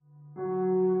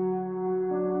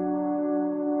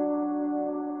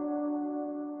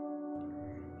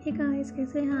Hey guys,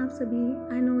 कैसे हैं आप सभी।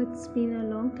 I know it's been a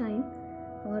long time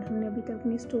और हमने अभी तक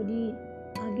अपनी स्टोरी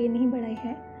आगे नहीं बढ़ाई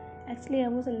है। Actually I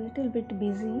was a little bit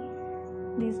busy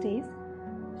these days,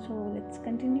 so let's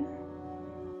continue.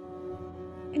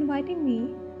 Inviting me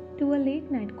to a late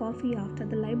night coffee after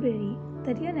the library,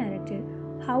 Darya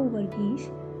narrated how Varghese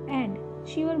and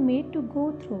she were made to go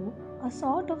through a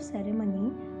sort of ceremony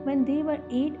when they were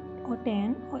 8 or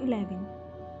 10 or 11.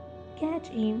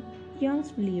 Catch him, youngs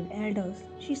believed elders,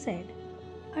 she said,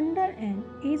 under an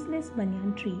ageless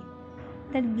banyan tree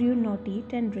that grew knotty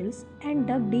tendrils and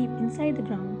dug deep inside the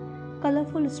ground.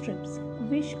 Colorful strips,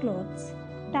 wishcloths,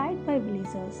 tied by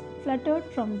blazers,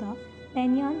 fluttered from the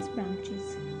banyan's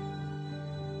branches.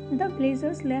 The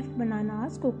blazers left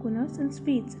bananas, coconuts, and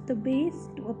sweets at the base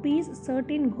to appease a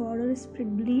certain god or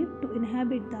spirit believed to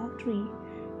inhabit the tree.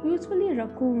 Usually,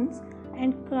 raccoons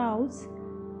and crows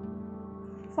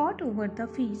fought over the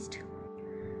feast.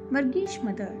 Varghese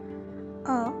mother,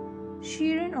 a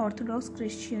Syrian Orthodox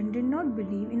Christian, did not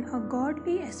believe in a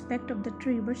godly aspect of the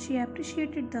tree, but she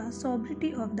appreciated the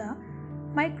sobriety of the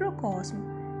microcosm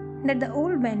that the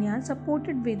old banyan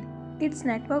supported with its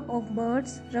network of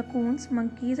birds, raccoons,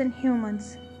 monkeys, and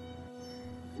humans.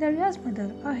 Darya's mother,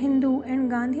 a Hindu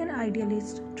and Gandhian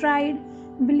idealist, tried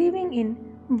believing in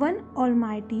one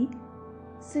almighty,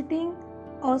 citing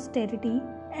austerity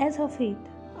as her faith.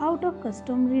 Out of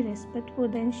customary respect for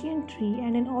the ancient tree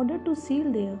and in order to seal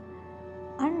their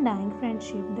undying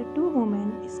friendship, the two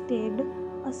women staged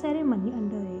a ceremony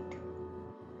under it.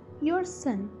 Your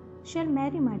son shall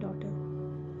marry my daughter,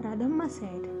 Radhamma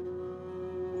said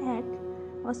at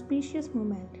auspicious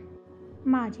moment.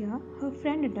 Maria, her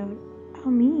friend, uttered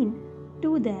Amen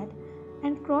to that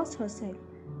and crossed herself.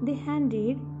 They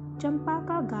handed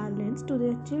champaka garlands to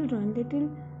their children,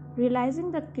 little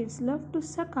realizing the kids loved to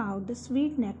suck out the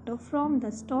sweet nectar from the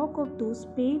stalk of those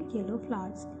pale yellow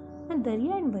flowers. When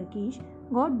Darya and Varghese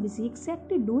got busy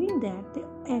exactly doing that, they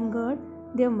angered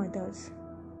their mothers.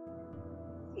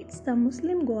 It's the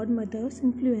Muslim godmother's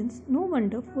influence. No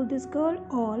wonder for this girl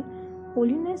all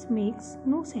holiness makes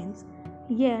no sense,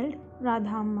 yelled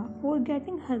Radhamma,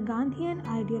 forgetting her Gandhian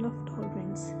ideal of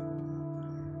tolerance.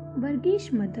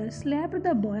 Varghese's mother slapped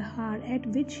the boy hard, at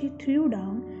which he threw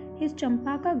down his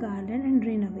champaka garland and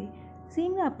ran away.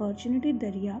 Seeing the opportunity,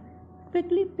 Darya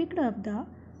quickly picked up the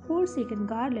forsaken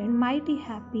garland, mighty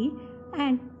happy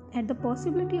and at the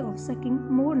possibility of sucking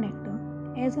more nectar.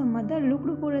 As her mother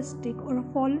looked for a stick or a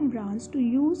fallen branch to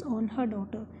use on her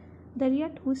daughter, Darya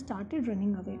too started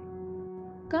running away.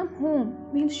 Come home,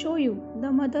 we'll show you,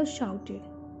 the mother shouted.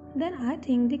 Then I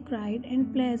think they cried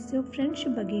and pledged their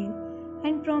friendship again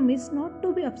and promised not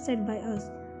to be upset by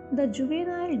us, the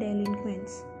juvenile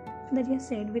delinquents, Darya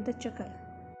said with a chuckle.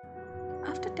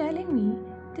 After telling me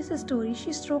this story,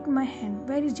 she stroked my hand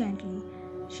very gently.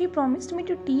 She promised me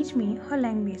to teach me her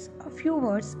language, a few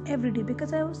words every day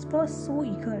because I was so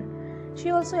eager. She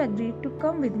also agreed to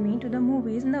come with me to the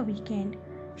movies in the weekend.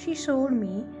 She showed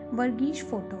me Varghese's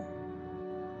photo.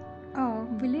 A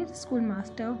village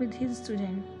schoolmaster with his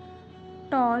student,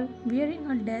 tall, wearing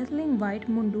a dazzling white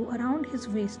mundu around his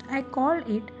waist. I called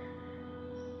it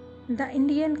the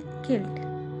Indian kilt.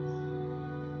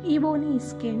 Ebony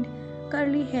skinned,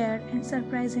 curly haired, and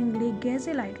surprisingly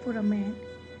gazelle-eyed for a man.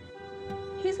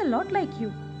 He's a lot like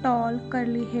you, tall,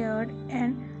 curly haired,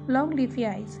 and long leafy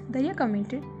eyes, Darya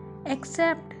commented,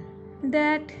 except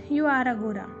that you are a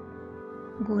Gora.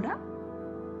 Gora?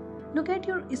 Look at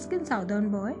your skin, southern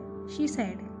boy, she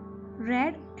said,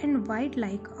 red and white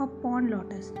like a pond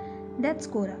lotus. That's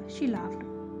Gora, she laughed.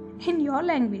 In your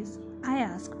language? I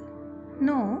asked.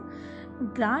 No,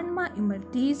 Grandma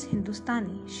Imarti's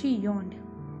Hindustani, she yawned.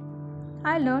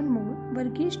 I learned more.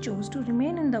 Varghese chose to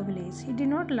remain in the village. He did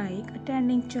not like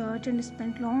attending church and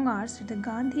spent long hours at the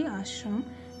Gandhi ashram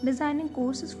designing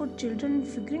courses for children and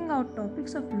figuring out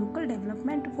topics of local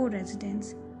development for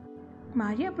residents.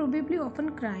 Maria probably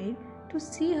often cried to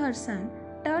see her son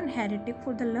turn heretic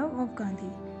for the love of Gandhi.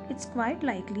 It's quite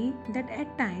likely that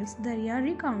at times Darya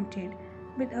recounted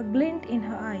with a glint in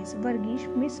her eyes. Varghese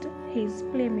missed his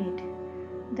playmate,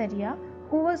 Darya,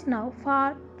 who was now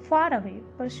far away,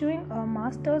 pursuing a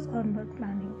master's urban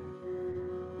planning.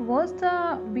 Was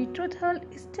the betrothal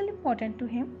still important to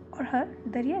him or her?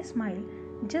 Darya smiled,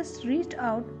 just reached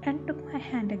out and took my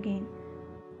hand again.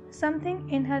 Something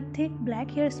in her thick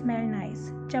black hair smelled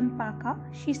nice. Champaka,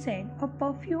 she said, a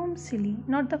perfume silly,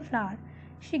 not the flower.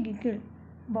 She giggled.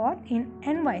 Bought in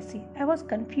NYC. I was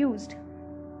confused.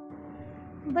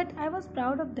 But I was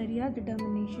proud of Darya's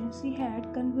determination. She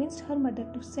had convinced her mother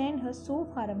to send her so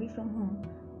far away from home.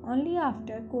 Only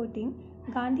after quoting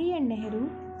Gandhi and Nehru,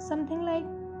 something like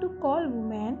to call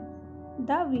women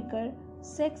The weaker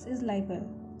sex is libel,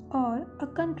 or a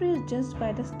country is judged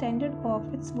by the standard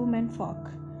of its womenfolk,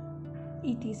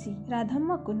 etc.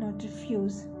 Radhamma could not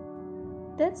refuse.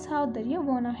 That's how Darya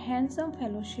won a handsome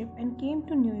fellowship and came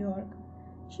to New York.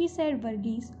 She said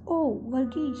Varghese, oh,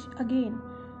 Varghese again,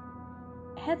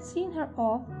 had seen her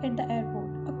off at the airport.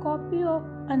 A copy of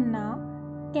Anna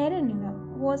Karenina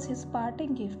was his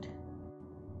parting gift.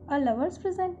 A lover's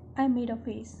present? I made a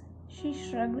face. She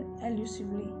shrugged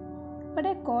elusively. But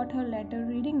I caught her later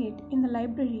reading it in the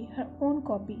library, her own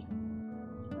copy.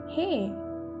 Hey,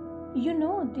 you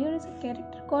know there is a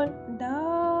character called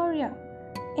Darya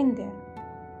in there.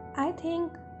 I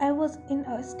think I was in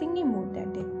a stingy mood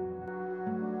that day.